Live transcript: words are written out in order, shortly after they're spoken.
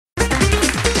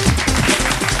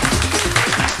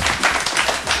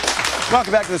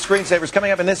Welcome back to the Screensavers.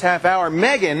 Coming up in this half hour,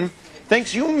 Megan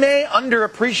thinks you may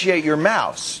underappreciate your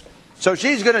mouse. So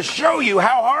she's going to show you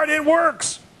how hard it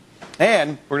works.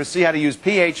 And we're going to see how to use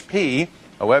PHP,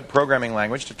 a web programming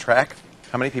language, to track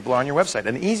how many people are on your website.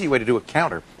 An easy way to do a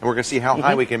counter. And we're going to see how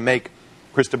high we can make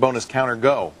Chris DeBona's counter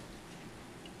go.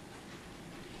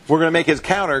 We're going to make his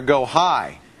counter go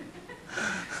high.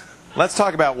 Let's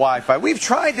talk about Wi-Fi. We've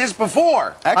tried this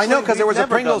before. Actually, I know, because there was a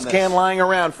Pringles can lying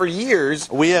around for years.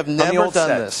 We have never done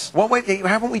this. Well, wait,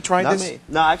 haven't we tried Not this? Me.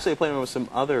 No, actually I played around with some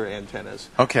other antennas.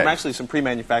 Okay. Actually some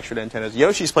pre-manufactured antennas.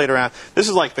 Yoshi's played around. This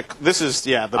is like the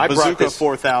Bazooka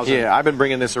 4000. Yeah, I've been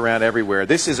bringing this around everywhere.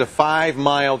 This is a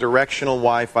 5-mile directional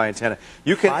Wi-Fi antenna.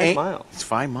 You can 5 miles? It's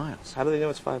 5 miles. How do they know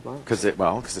it's 5 miles?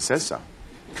 Because it says so.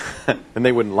 And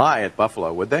they wouldn't lie at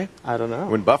Buffalo, would they? I don't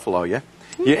know. In Buffalo, yeah.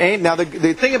 You aim, now, the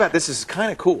thing about this is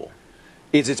kind of cool,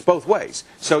 is it's both ways.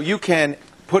 So you can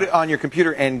put it on your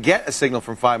computer and get a signal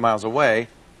from 5 miles away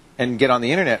and get on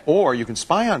the internet, or you can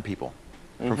spy on people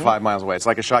from 5 miles away. It's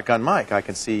like a shotgun mic. I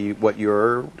can see what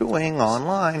you're doing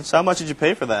online. So how much did you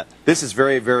pay for that? This is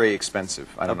very, very expensive.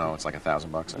 I don't know. It's like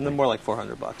 $1,000. And then more like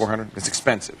 $400. 400? It's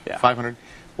expensive. Yeah. 500?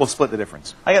 We'll split the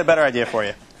difference. I got a better idea for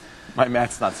you. My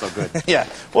math's not so good. Yeah,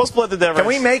 we'll split the difference. Can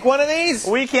we make one of these?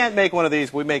 We can't make one of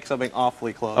these. We make something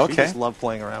awfully close. Okay. You just love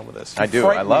playing around with this. I do.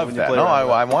 I love that. No,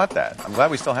 I want that. I'm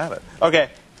glad we still have it. Okay.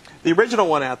 The original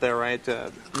one out there, right?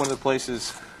 One of the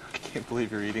places. I can't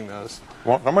believe you're eating those.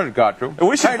 Well, somebody's got to. And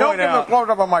we should don't give me a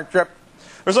close-up on my trip.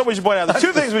 There's something we should point out. There's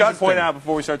two things we should point disgusting. out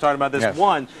before we start talking about this. Yes.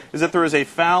 One is that there is a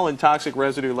foul and toxic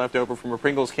residue left over from a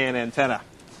Pringles can antenna.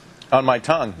 On my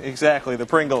tongue. Exactly, the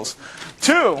Pringles.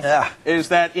 Two is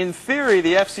that, in theory,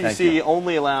 the FCC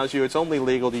only allows you, it's only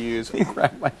legal to use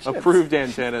approved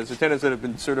antennas that have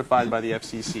been certified by the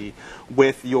FCC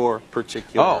with your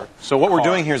particular so what we're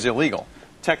car. doing here is illegal.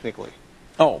 Technically.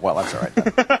 Oh, well, that's all right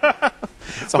then.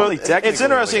 It's only technically It's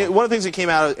interesting. illegal. One of the things that came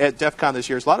out at DEF CON this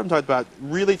year is a lot of them talked about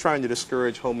really trying to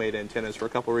discourage homemade antennas for a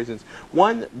couple of reasons.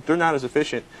 One, they're not as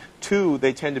efficient. Two,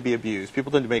 they tend to be abused.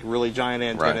 People tend to make really giant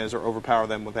antennas or overpower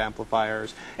them with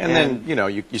amplifiers. And then, you know,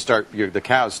 the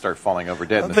cows start falling over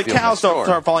dead in the The field cows next don't door.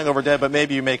 start falling over dead, but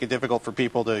maybe you make it difficult for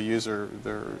people to use their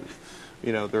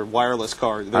wireless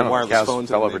cars, their wireless cows phones.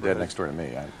 fell over dead next door to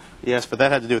me. Yes, but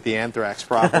that had to do with the anthrax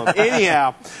problem.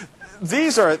 Anyhow,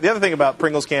 these are the other thing about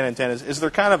Pringles can antennas is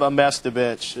they're kind of a mess to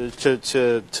bitch.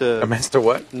 A mess to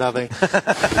what? Nothing.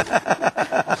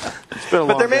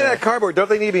 But they're made out of cardboard. Don't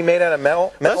they need to be made out of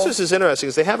metal? That's just as interesting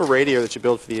is they have a radio that you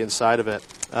build for the inside of it.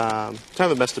 Kind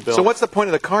of a mess to build. So what's the point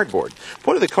of the cardboard? The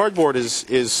point of the cardboard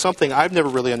is something I've never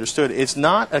really understood. It's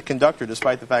not a conductor,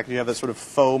 despite the fact that you have that sort of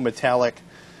faux metallic.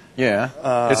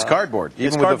 Yeah, it's cardboard,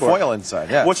 even with the foil inside.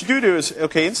 Yeah. What you do is,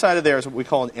 okay, inside of there is what we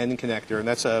call an end connector, and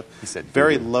that's a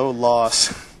very low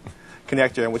loss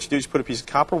connector. And what you do is you put a piece of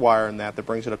copper wire in that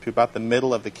brings it up to about the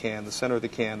middle of the can, the center of the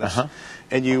can,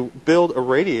 and you build a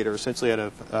radiator essentially out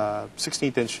of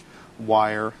 16th-inch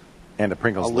wire. And a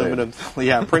Pringles aluminum lid.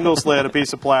 Yeah, Pringles lid, a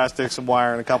piece of plastic, some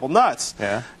wire, and a couple nuts.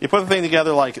 Yeah. You put the thing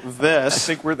together like this.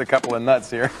 I think we're the couple of nuts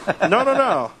here.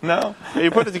 No. No? You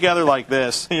put it together like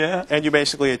this. Yeah. And you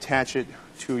basically attach it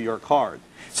to your card.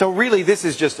 So really, this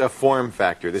is just a form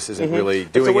factor. This isn't really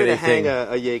doing anything. It's a way to hang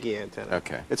a Yankee antenna.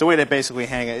 Okay. It's a way to basically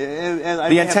hang it.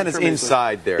 And the antenna's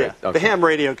inside there. Yeah. Okay. The ham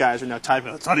radio guys are now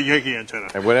typing, it's not a Yankee antenna.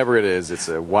 And whatever it is, it's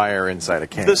a wire inside a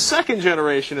can. The second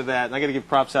generation of that, and I got to give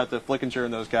props out to Flickinger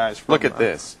and those guys. From, Look at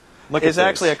this. Look is at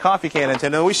actually a coffee can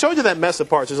antenna. We showed you that mess of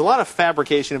parts. There's a lot of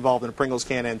fabrication involved in a Pringles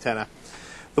can antenna.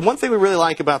 The one thing we really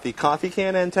like about the coffee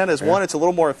can antenna is, one, it's a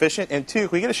little more efficient, and two,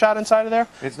 can we get a shot inside of there?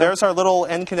 There's our little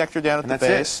end connector down at the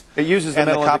base. It uses the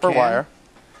metal and the copper of the can? wire.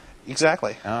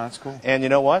 Exactly. Oh, that's cool. And you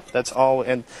know what? That's all.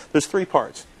 And there's 3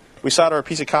 parts. We solder a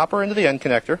piece of copper into the end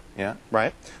connector. Yeah.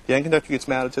 Right? The end connector gets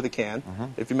mounted to the can.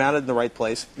 If you mount it in the right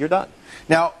place, you're done.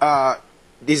 Now,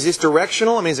 is this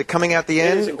directional? I mean, is it coming out the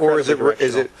end, or is it? You're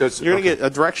going to get a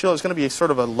directional. It's going to be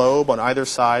sort of a lobe on either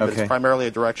side, but it's primarily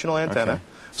a directional antenna. Okay.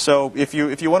 So if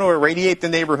you want to irradiate the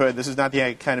neighborhood, this is not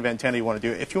the kind of antenna you want to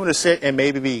do. If you want to sit and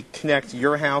maybe connect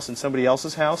your house and somebody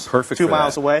else's house, 2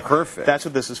 miles away, that's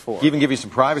what this is for. Even give you some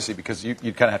privacy, because you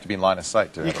kind of have to be in line of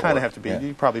sight to. You kind of have to be.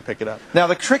 You probably pick it up. Now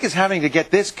the trick is having to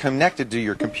get this connected to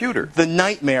your computer. The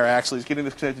nightmare actually is getting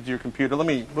this connected to your computer. Let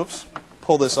me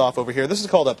pull this off over here. This is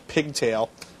called a pigtail.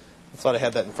 I thought I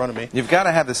had that in front of me. You've got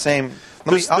to have the same.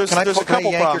 There's a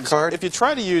couple yank problems. your card? If you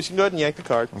try to use, you can go ahead and yank the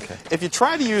card. Okay. If you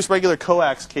try to use regular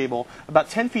coax cable, about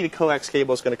 10 feet of coax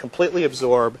cable is going to completely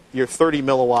absorb your 30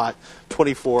 milliwatt,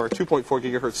 2.4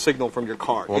 gigahertz signal from your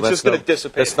card. Well, it's just going to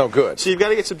dissipate. That's no good. So you've got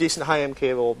to get some decent high-end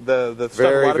cable. The stuff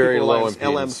Very, a lot of very people low like is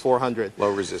LM400.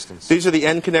 Low resistance. These are the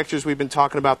end connectors we've been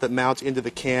talking about that mount into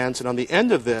the cans, and on the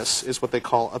end of this is what they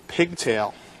call a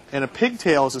pigtail. And a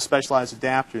pigtail is a specialized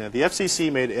adapter. Now, the FCC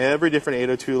made every different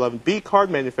 802.11b card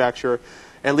manufacturer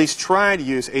at least try to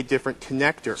use a different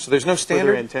connector. So there's no standard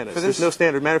for their antennas. There's no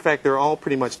standard. Matter of fact, they're all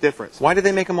pretty much different. Why did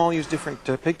they make them all use different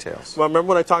pigtails? Well, remember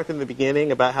when I talked in the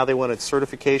beginning about how they wanted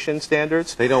certification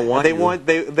standards? They don't want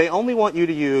they only want you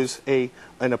to use an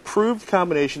approved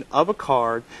combination of a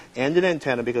card and an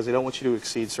antenna because they don't want you to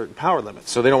exceed certain power limits.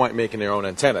 So they don't want you making their own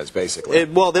antennas, basically.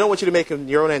 Well, they don't want you to make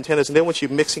your own antennas, and they want you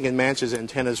mixing and matches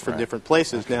antennas from different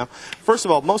places. Okay. Now, first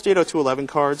of all, most 802.11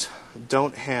 cards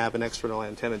don't have an external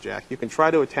antenna jack. You can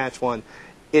try to attach one.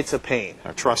 It's a pain.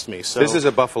 Trust me. So this is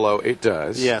a Buffalo. It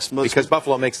does. Yes. Because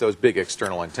Buffalo makes those big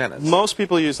external antennas. Most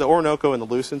people use the Orinoco and the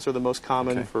Lucents are the most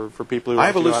common for people who I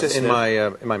have a Lucent in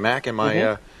my Mac and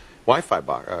my Wi-Fi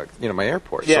box, my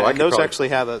airport. Yeah, so and those actually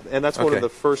have and that's one of the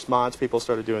first mods people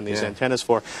started doing these antennas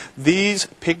for. These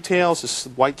pigtails, this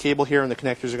white cable here, and the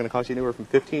connectors are going to cost you anywhere from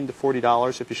 $15 to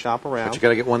 $40 if you shop around. But you got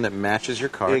to get one that matches your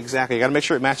card. Exactly. You got to make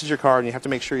sure it matches your card, and you have to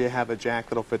make sure you have a jack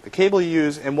that'll fit the cable you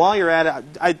use. And while you're at it,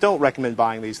 I don't recommend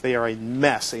buying these. They are a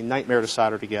mess, a nightmare to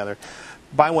solder together.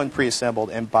 Buy one pre-assembled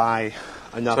and buy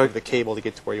enough of the cable to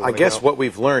get to where you want to go. I guess what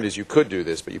we've learned is you could do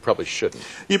this, but you probably shouldn't.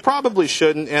 You probably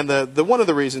shouldn't, and the one of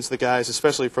the reasons the guys,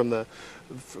 especially from the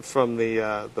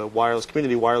wireless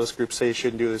community wireless group, say you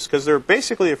shouldn't do this because they're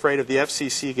basically afraid of the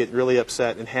FCC getting really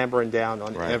upset and hammering down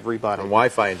on everybody. On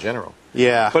Wi-Fi in general.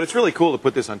 Yeah. But it's really cool to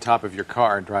put this on top of your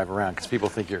car and drive around because people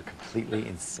think you're completely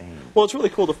insane. Well, it's really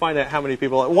cool to find out how many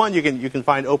people. One, you can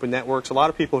find open networks. A lot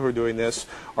of people who are doing this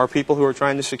are people who are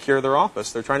trying to secure their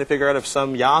office. They're trying to figure out if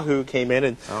some Yahoo came in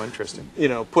and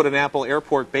put an Apple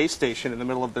Airport base station in the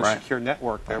middle of their secure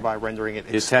network, thereby rendering it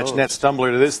exposed. You attach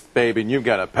NetStumbler to this baby, and you've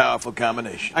got a powerful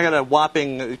combination. I got a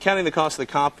whopping, counting the cost of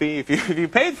the coffee. If you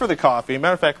paid for the coffee,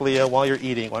 matter of fact, Leah, while you're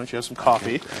eating, why don't you have some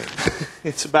coffee?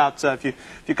 It's about if you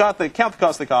count the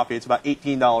cost of the coffee, it's about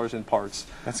 $18 in parts.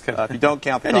 That's good. If you don't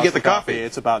count the cost of the coffee,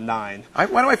 it's about $9.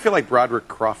 Why do I feel like Broderick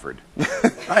Crawford?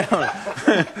 I don't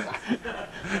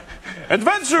know.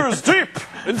 Adventures deep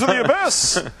into the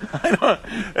abyss.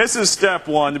 This is step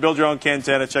one to build your own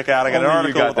Cantenna. Check out. I got an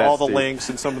article with all the links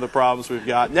and some of the problems we've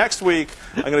got. Next week,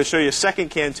 I'm going to show you a second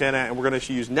Cantenna, and we're going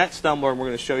to use NetStumbler, and we're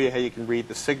going to show you how you can read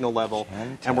the signal level,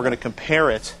 and we're going to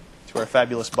compare it to our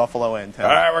fabulous Buffalo antenna.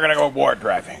 All right, we're going to go war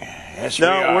driving. Yes,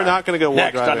 no, we're not going to go war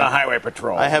Next driving. on the highway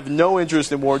patrol. I have no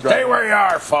interest in war driving. Stay where you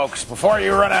are, folks. Before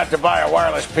you run out to buy a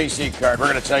wireless PC card, we're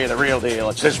going to tell you the real deal.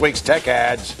 It's this week's Tech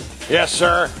Ads. Yes,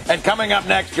 sir. And coming up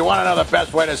next, you want to know the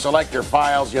best way to select your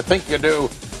files. You think you do.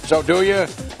 So do you?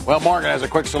 Well, Morgan has a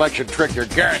quick selection trick you're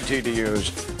guaranteed to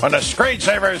use when the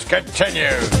screensavers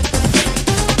continue.